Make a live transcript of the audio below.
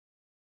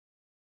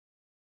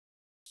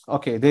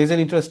Okay, there is an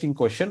interesting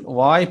question.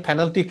 Why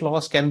penalty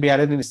clause can be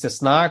added in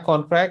Istisna'a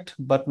contract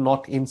but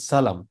not in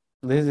Salam?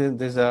 This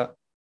is a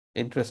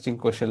interesting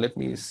question. Let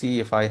me see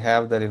if I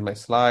have that in my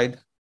slide.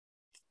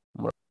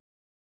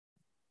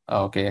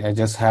 Okay, I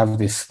just have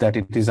this, that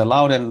it is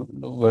allowed and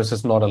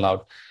versus not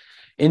allowed.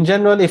 In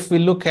general, if we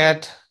look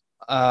at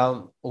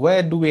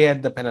where do we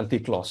add the penalty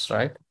clause,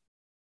 right?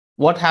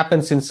 What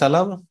happens in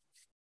Salam?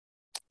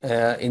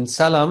 In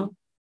Salam,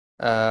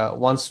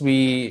 once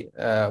we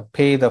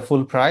pay the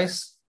full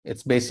price,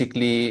 it's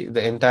basically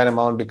the entire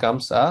amount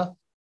becomes a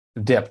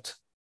debt.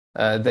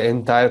 The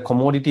entire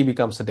commodity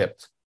becomes a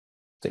debt.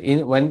 So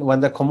when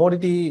the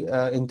commodity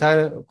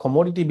entire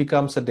commodity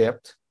becomes a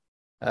debt,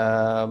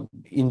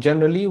 in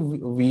generally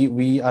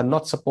we are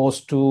not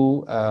supposed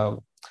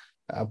to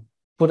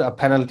put a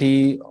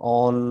penalty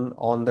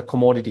on the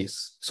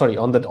commodities. Sorry,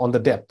 on the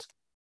debt.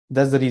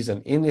 That's the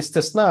reason. In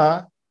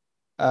Istisna,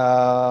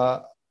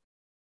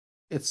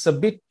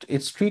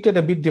 it's treated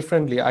a bit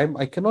differently.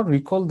 I cannot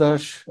recall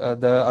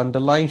the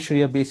underlying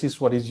Sharia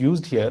basis what is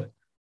used here,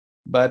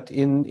 but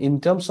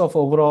in terms of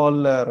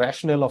overall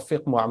rationale of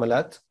fiqh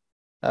mu'amalat,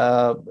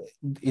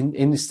 in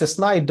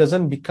Istisna it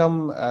doesn't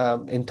become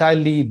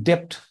entirely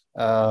debt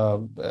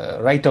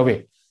right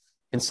away.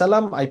 In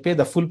Salam, I pay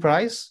the full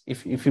price.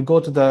 If you go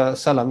to the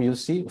Salam, you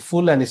see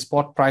full and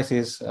spot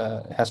prices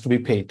has to be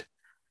paid,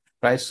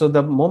 right? So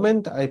the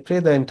moment I pay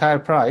the entire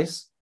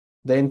price,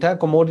 the entire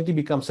commodity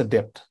becomes a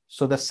debt.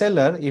 So the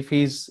seller, if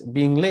he's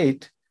being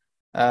late,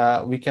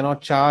 we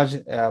cannot charge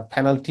a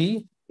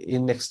penalty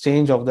in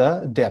exchange of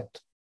the debt.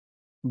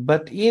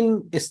 But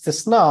in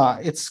Istisna,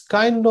 it's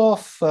kind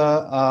of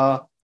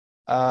a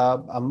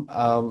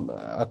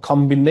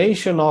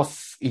combination of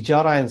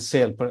ijara and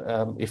sale.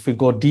 If we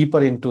go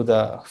deeper into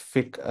the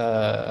fiqh,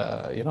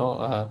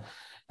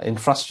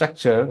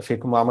 infrastructure,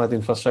 fiqh mu'amalat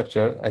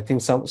infrastructure, I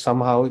think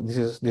somehow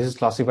this is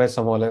classified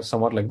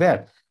somewhat like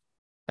that.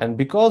 And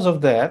because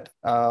of that,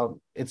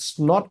 it's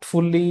not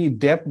fully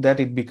debt that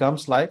it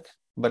becomes like,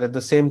 but at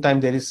the same time,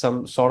 there is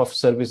some sort of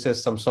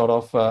services, some sort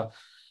of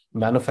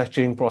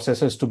manufacturing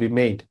processes to be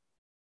made.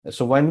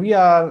 So when we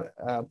are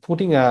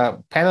putting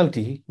a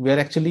penalty, we are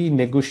actually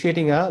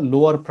negotiating a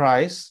lower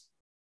price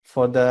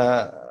for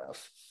the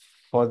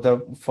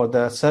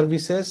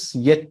services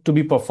yet to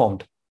be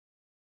performed.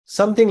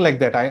 Something like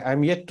that.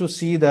 I'm yet to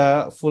see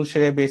the full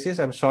Sharia basis.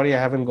 I'm sorry, I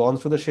haven't gone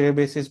through the Sharia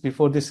basis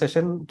before this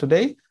session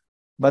today.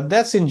 But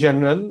that's in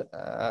general,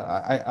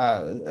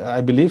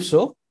 I believe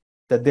so,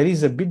 that there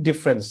is a big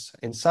difference.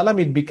 In Salam,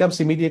 it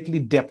becomes immediately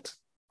debt.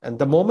 And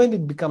the moment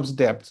it becomes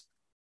debt,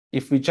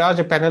 if we charge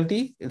a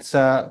penalty, it's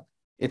an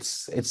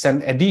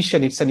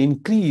addition, it's an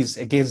increase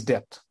against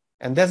debt.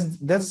 And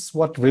that's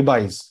what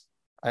riba is.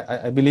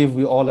 I believe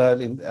we all are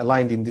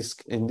aligned in this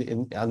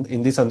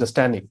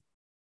understanding.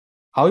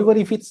 However,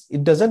 if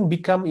it doesn't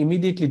become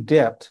immediately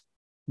debt,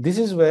 this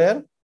is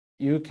where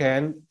you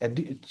can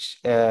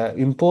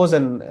impose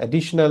an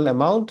additional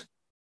amount,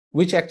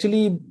 which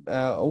actually,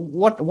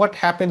 what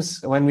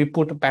happens when we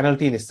put a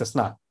penalty in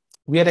Istisna?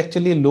 We are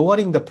actually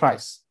lowering the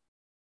price.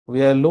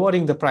 We are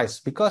lowering the price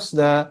because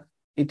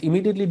it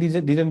immediately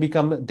didn't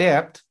become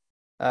debt.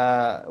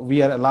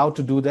 We are allowed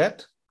to do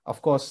that.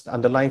 Of course, the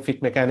underlying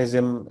fiqh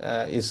mechanism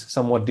is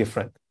somewhat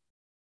different.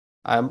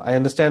 I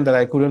understand that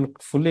I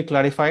couldn't fully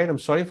clarify it. I'm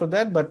sorry for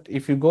that. But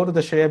if you go to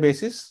the Sharia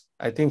basis,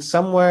 I think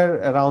somewhere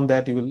around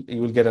that you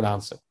will get an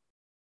answer.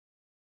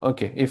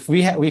 Okay,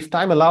 if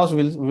time allows,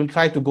 we'll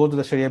try to go to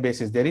the Sharia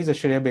basis. There is a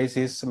Sharia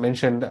basis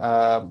mentioned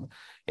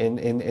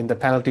in the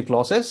penalty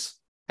clauses,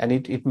 and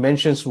it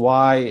mentions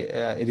why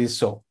it is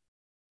so.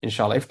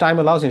 Inshallah, if time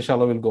allows,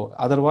 inshallah we'll go.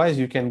 Otherwise,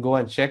 you can go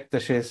and check the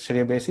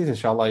Sharia basis.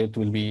 Inshallah, it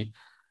will be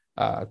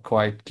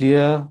quite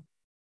clear.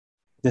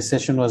 This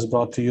session was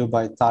brought to you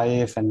by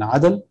TAIF and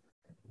Adl.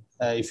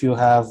 If you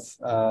have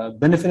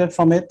benefited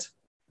from it,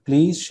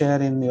 please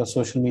share in your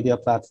social media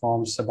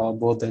platforms about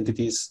both the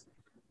entities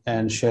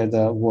and share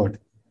the word.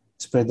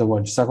 Spread the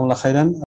word. Jazakumullah khairan.